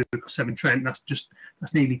 552 to do with Severn Trent, that's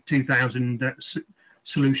nearly 2,000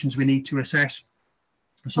 solutions we need to assess.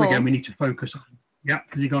 So again, we need to focus on. Yeah,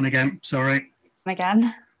 has he gone again? Sorry.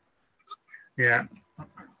 Again. Yeah,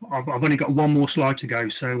 I've only got one more slide to go,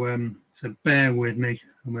 so so bear with me,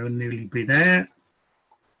 and we'll nearly be there.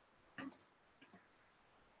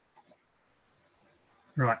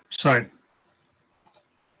 Right, so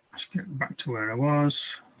let's get back to where I was.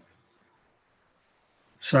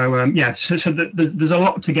 So yeah, so there's a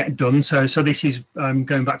lot to get done. So this is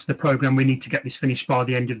going back to the programme. We need to get this finished by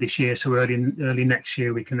the end of this year. So early next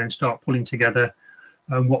year, we can then start pulling together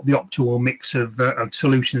what the optimal mix of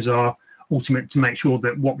solutions are, ultimately to make sure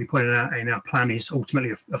that what we put in our plan is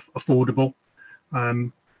ultimately affordable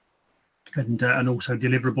and also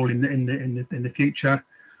deliverable in the future.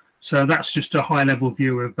 So that's just a high level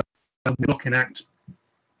view of what we're looking at.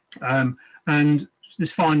 And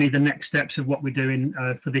there's finally the next steps of what we're doing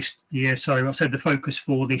for this year. So I said the focus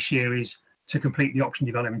for this year is to complete the option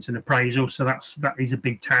development and appraisal. So that is a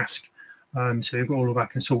big task. So we've got all of our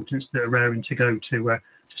consultants that are raring to go to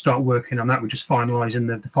start working on that. We're just finalising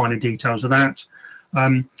the finer details of that.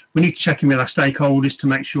 We need to check in with our stakeholders to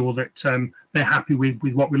make sure that they're happy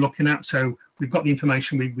with what we're looking at. So we've got the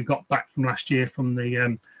information we got back from last year from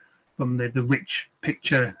the rich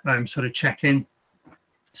picture sort of check-in.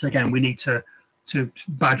 So again, we need to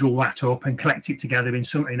badge all that up and collect it together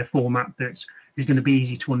in a format that is going to be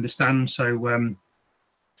easy to understand. So we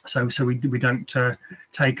don't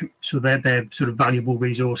take their sort of valuable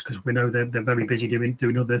resource, because we know they're very busy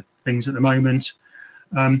doing other things at the moment.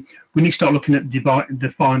 We need to start looking at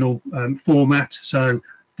the final format. So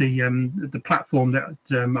the platform that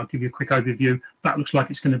I'll give you a quick overview. That looks like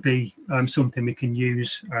it's going to be something we can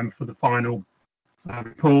use for the final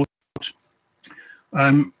report.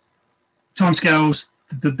 Timescales.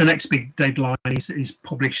 The next big deadline is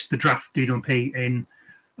publish the draft DWMP in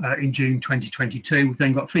June 2022. We've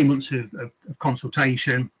then got 3 months of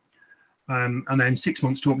consultation, and then 6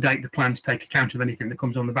 months to update the plan to take account of anything that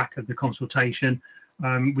comes on the back of the consultation,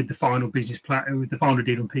 with the final business plan, with the final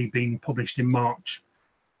DWMP being published in March,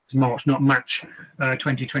 not March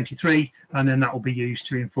 2023, and then that will be used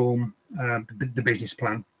to inform the business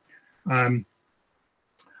plan.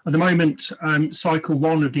 At the moment, cycle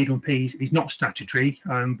 1 of DWMP is not statutory,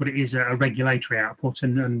 but it is a regulatory output,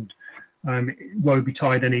 and woe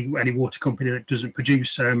betide any water company that doesn't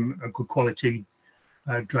produce a good quality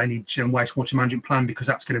drainage and wastewater management plan, because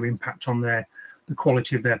that's going to impact on the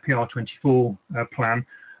quality of their PR24 plan.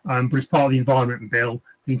 But as part of the Environment Bill,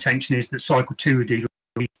 the intention is that cycle 2 of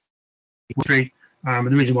DWMP And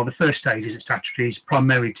the reason why the first stage is a statutory is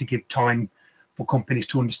primarily to give time for companies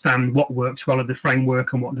to understand what works well of the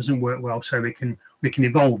framework and what doesn't work well, so we can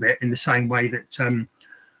evolve it in the same way that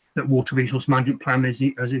that water resource management plan has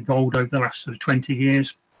evolved over the last sort of 20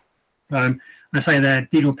 years. And I say there,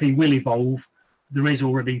 DWMP will evolve. There is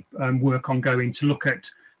already work ongoing to look at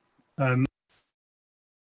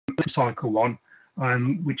cycle 1,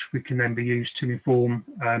 which we can then be used to inform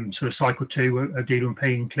sort of cycle 2 of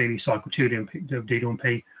DWMP, and clearly cycle 2 of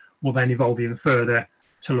DWMP will then evolve even further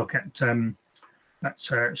to look at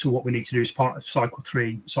so what we need to do as part of cycle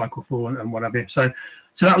 3, cycle 4, and whatever. So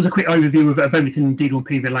that was a quick overview of everything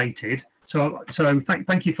DWMP related. So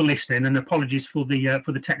thank you for listening, and apologies for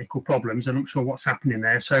the technical problems. I'm not sure what's happening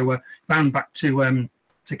there. So bound back to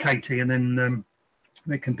Katie, and then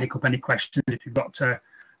they can pick up any questions if you've got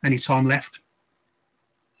any time left.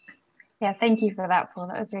 Yeah, thank you for that, Paul.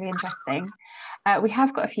 That was really interesting. We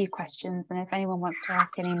have got a few questions, and if anyone wants to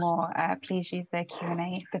ask any more, please use the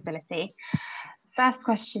Q&A facility. First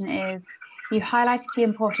question is, you highlighted the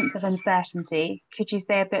importance of uncertainty. Could you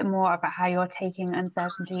say a bit more about how you're taking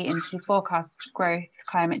uncertainty into forecast growth,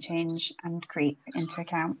 climate change and creep into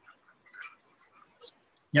account?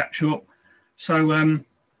 Yeah, sure. So as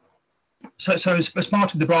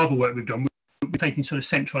part of the Bravo work we've done, we're taking sort of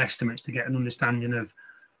central estimates to get an understanding of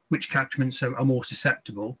which catchments are more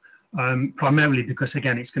susceptible, primarily because,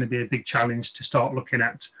 again, it's going to be a big challenge to start looking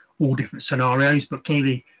at all different scenarios. But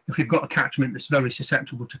clearly, if we've got a catchment that's very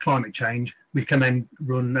susceptible to climate change, we can then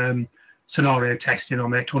run scenario testing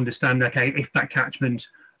on there to understand, okay, if that catchment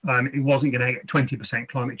it wasn't going to get 20%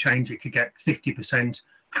 climate change, it could get 50%.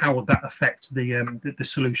 How would that affect the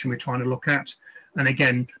solution we're trying to look at? And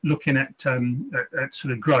again, looking at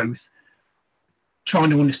sort of growth,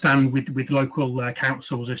 trying to understand with local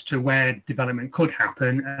councils as to where development could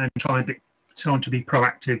happen, and trying to be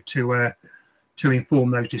proactive to inform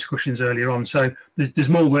those discussions earlier on. So there's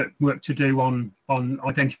more work to do on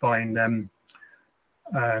identifying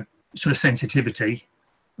sort of sensitivity,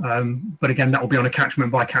 but again, that will be on a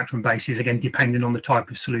catchment by catchment basis, again depending on the type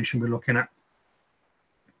of solution we're looking at.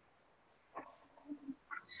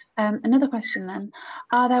 Another question then,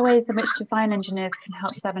 are there ways in which design engineers can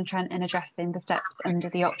help Severn Trent in addressing the steps under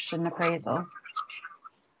the option appraisal?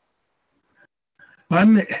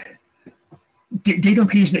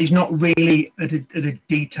 DWMP is not really at a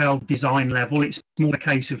detailed design level. It's more a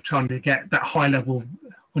case of trying to get that high level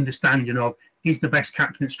understanding of, is the best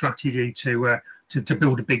catchment strategy to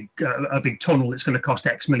build a big tunnel that's going to cost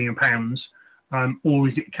X million pounds, or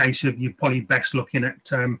is it a case of you're probably best looking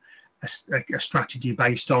at a strategy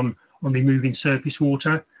based on removing surface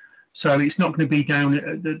water? So it's not going to be down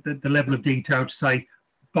at the level of detail to say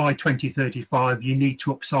by 2035 you need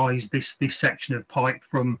to upsize this section of pipe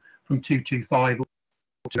from 225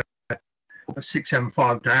 to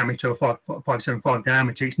 675 diameter or 575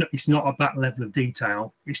 diameter. It's not at that level of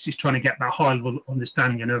detail. It's just trying to get that high level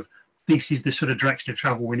understanding of, this is the sort of direction of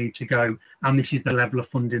travel we need to go, and this is the level of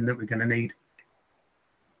funding that we're going to need.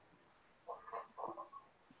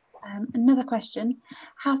 Another question,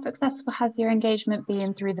 how successful has your engagement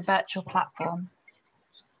been through the virtual platform?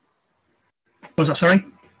 What was that, sorry?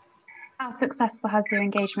 How successful has your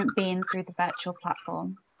engagement been through the virtual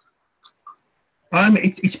platform?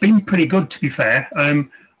 It's been pretty good, to be fair. I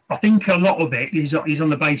think a lot of it is on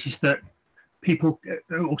the basis that people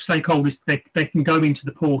or stakeholders, they can go into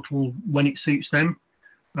the portal when it suits them.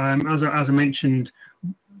 As I mentioned,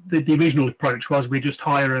 the original approach was we just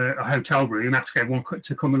hire a hotel room, ask everyone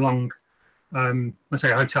to come along. I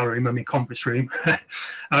say a hotel room, I mean conference room,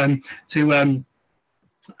 to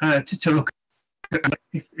look at.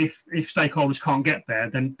 If stakeholders can't get there,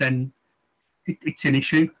 then it's an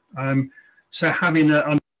issue. So having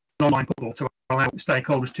an online portal to allow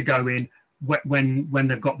stakeholders to go in when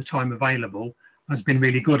they've got the time available has been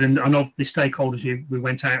really good. And of the stakeholders we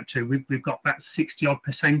went out to, we've got about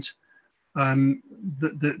 60-odd%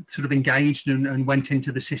 that sort of engaged and went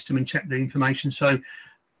into the system and checked the information. So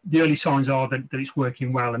the early signs are that it's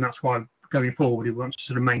working well, and that's why going forward we want to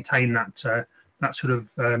sort of maintain that sort of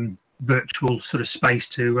virtual sort of space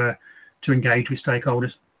to engage with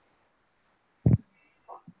stakeholders.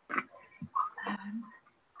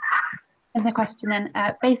 Another question then,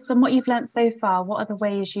 based on what you've learnt so far, what are the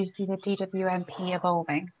ways you see the DWMP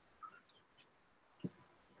evolving?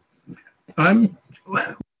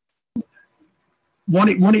 What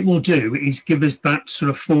it will do is give us that sort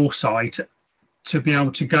of foresight to be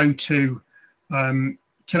able to go to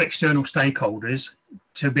external stakeholders,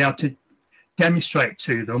 to be able to demonstrate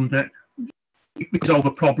to them that we can solve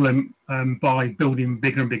a problem by building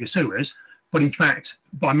bigger and bigger sewers, but in fact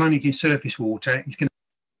by managing surface water, it's going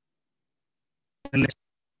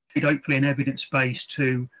hopefully an evidence base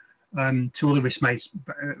to other risk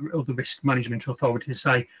management authorities to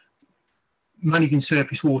say managing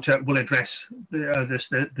surface water will address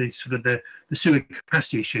the sewer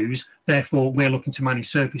capacity issues. Therefore, we're looking to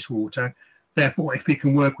manage surface water. Therefore, if we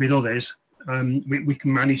can work with others, we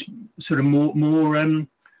can manage sort of more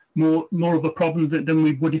of a problem than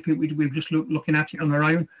we would if we were just looking at it on our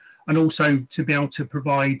own. And also to be able to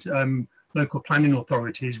provide local planning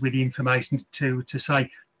authorities with the information to say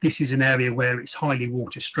this is an area where it's highly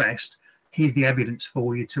water stressed. Here's the evidence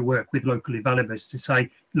for you to work with local developers to say,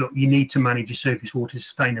 look, you need to manage your surface water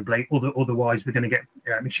sustainably, otherwise we're going to get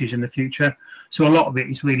issues in the future. So a lot of it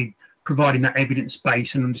is really providing that evidence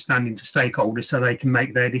base and understanding to stakeholders so they can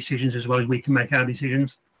make their decisions as well as we can make our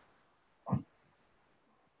decisions.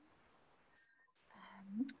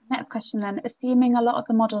 Next question then, assuming a lot of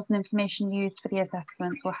the models and information used for the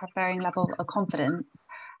assessments will have varying levels of confidence,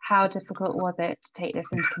 how difficult was it to take this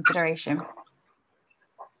into consideration?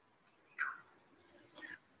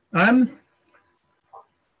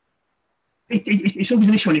 It's always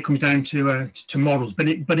an issue when it comes down to models,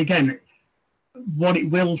 but again, what it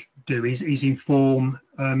will do is inform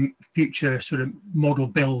future sort of model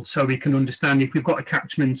build, so we can understand if we've got a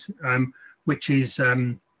catchment which is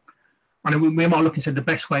I know we might look and say the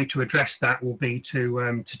best way to address that will be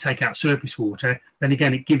to take out surface water. Then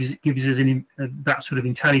again, it gives us that sort of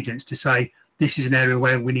intelligence to say this is an area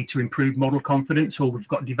where we need to improve model confidence, or we've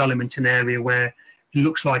got development in an area where it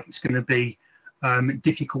looks like it's going to be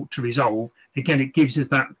difficult to resolve. Again, it gives us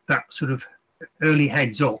that sort of early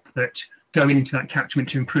heads up that going into that catchment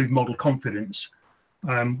to improve model confidence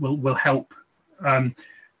will help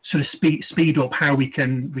sort of speed up how we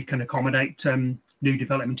can accommodate new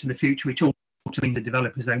development in the future, which also means the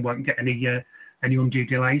developers then won't get any undue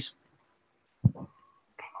delays.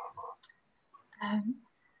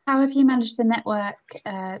 How have you managed the network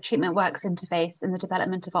treatment works interface in the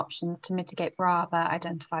development of options to mitigate BRAVA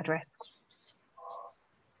identified risks?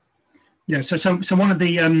 Yeah, so one of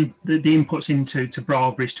the inputs into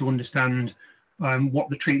BRAVA is to understand what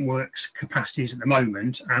the treatment works capacity is at the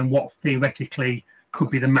moment and what theoretically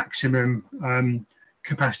could be the maximum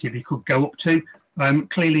capacity we could go up to.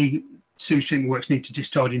 Clearly, sewage treatment works need to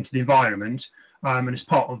discharge into the environment, and as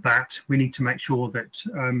part of that, we need to make sure that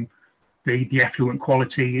the effluent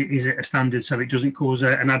quality is at a standard so it doesn't cause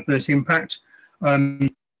an adverse impact.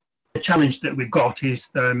 The challenge that we've got is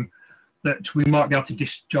that we might be able to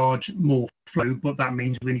discharge more flow, but that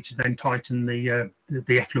means we need to then tighten the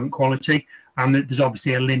effluent quality, and there's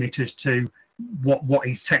obviously a limit as to what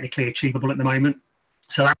is technically achievable at the moment.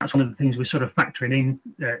 So that's one of the things we're sort of factoring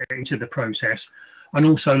into the process, and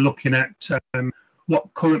also looking at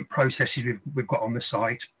what current processes we've got on the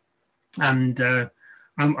site, and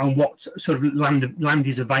what sort of land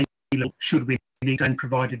is available should we need to then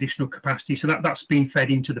provide additional capacity. So that's been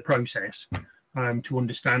fed into the process to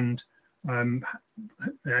understand and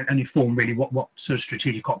inform really what sort of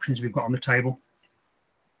strategic options we've got on the table.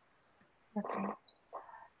 Okay.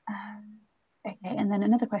 Okay, and then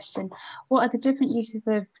another question: what are the different uses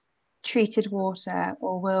of treated water,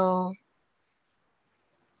 or will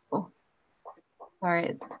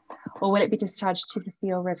it be discharged to the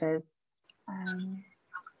sea or rivers?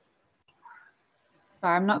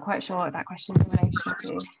 Sorry, I'm not quite sure what that question is in relation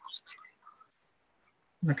to.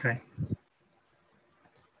 Okay.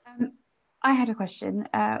 I had a question.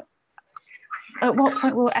 At what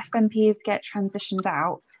point will SMPs get transitioned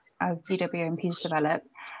out as DWMPs develop?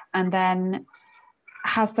 And then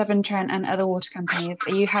has Severn Trent and other water companies,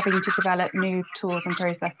 are you having to develop new tools and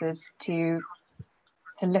processes to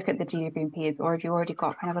look at the DWMPs, or have you already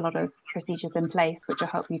got kind of a lot of procedures in place which will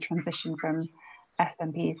help you transition from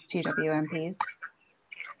SMPs to WMPs?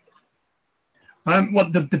 Well,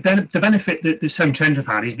 the benefit that the Severn Trent have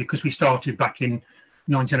had is because we started back in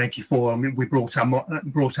 1984, and we brought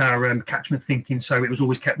our catchment thinking, so it was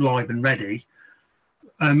always kept live and ready.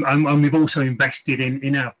 And we've also invested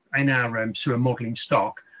in our sewer modelling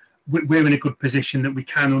stock. We're in a good position that we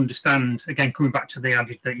can understand. Again, coming back to the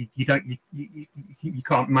adage that you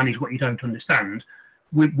can't manage what you don't understand.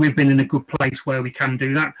 We've been in a good place where we can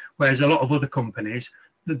do that. Whereas a lot of other companies,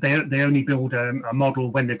 they only build a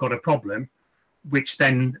model when they've got a problem, which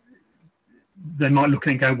then they might look at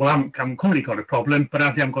it and go, well, I haven't currently got a problem, but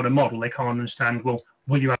as they haven't got a model, they can't understand, well,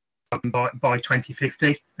 will you have a problem by 2050?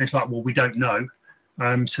 And it's like, well, we don't know.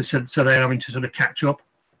 So they're having to sort of catch up.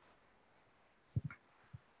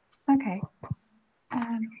 Okay.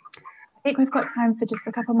 I think we've got time for just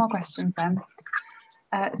a couple more questions then.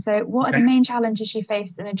 So what are the main challenges you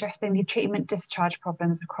face in addressing the treatment discharge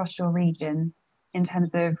problems across your region in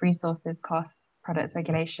terms of resources, costs, products,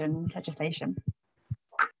 regulation, legislation?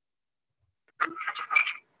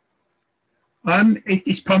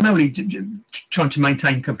 It's primarily trying to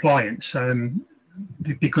maintain compliance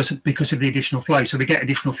because of the additional flow. So we get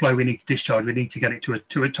additional flow, we need to discharge, we need to get it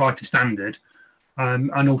to a tighter standard,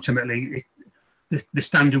 and ultimately the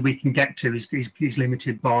standard we can get to is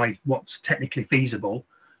limited by what's technically feasible,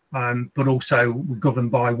 but also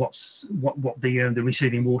governed by what the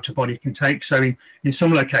receiving water body can take. So in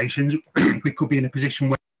some locations we could be in a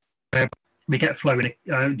position where we get flow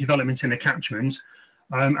in development in a catchment,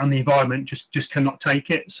 and the environment just cannot take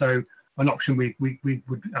it. So an option we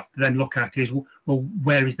would have to then look at is, well,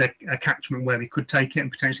 where is there a catchment where we could take it,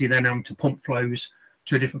 and potentially then having to pump flows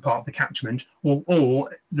to a different part of the catchment, or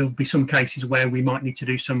there'll be some cases where we might need to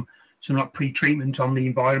do some like pre-treatment on the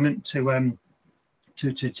environment to allow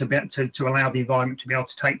the environment to be able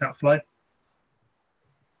to take that flow.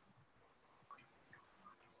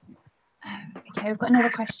 Okay, we've got another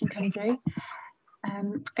question coming through.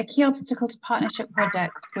 A key obstacle to partnership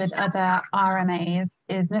projects with other RMAs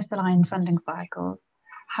is misaligned funding cycles.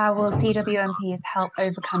 How will DWMPs help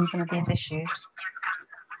overcome some of these issues?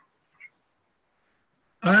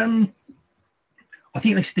 I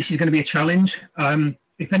think this is going to be a challenge.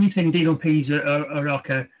 If anything, DWMPs are like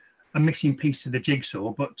a missing piece to the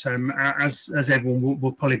jigsaw. But as everyone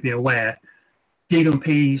will probably be aware,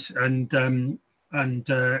 DWMPs and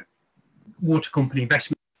water company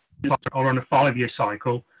investment are on a 5-year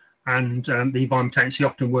cycle, and the environment agency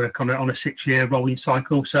often work on a 6-year rolling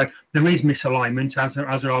cycle. So there is misalignment, as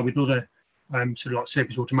there are with other sort of like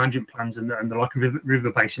surface water management plans and the like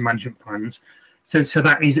river basin management plans. So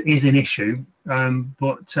that is an issue,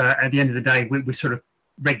 but at the end of the day, we sort of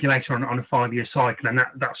regulate on a 5-year cycle, and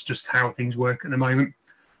that's just how things work at the moment.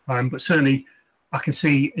 But certainly, I can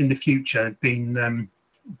see in the future being a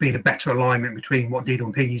better alignment between what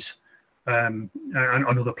DWMPs and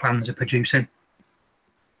other plans are producing.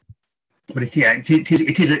 But it is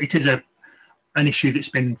an issue that's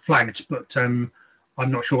been flagged, but I'm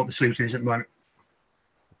not sure what the solution is at the moment.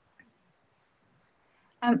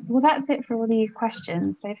 Well, that's it for all these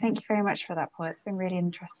questions. So thank you very much for that, Paul. It's been really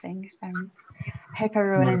interesting. I hope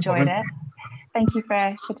everyone enjoyed it. Thank you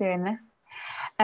for doing this.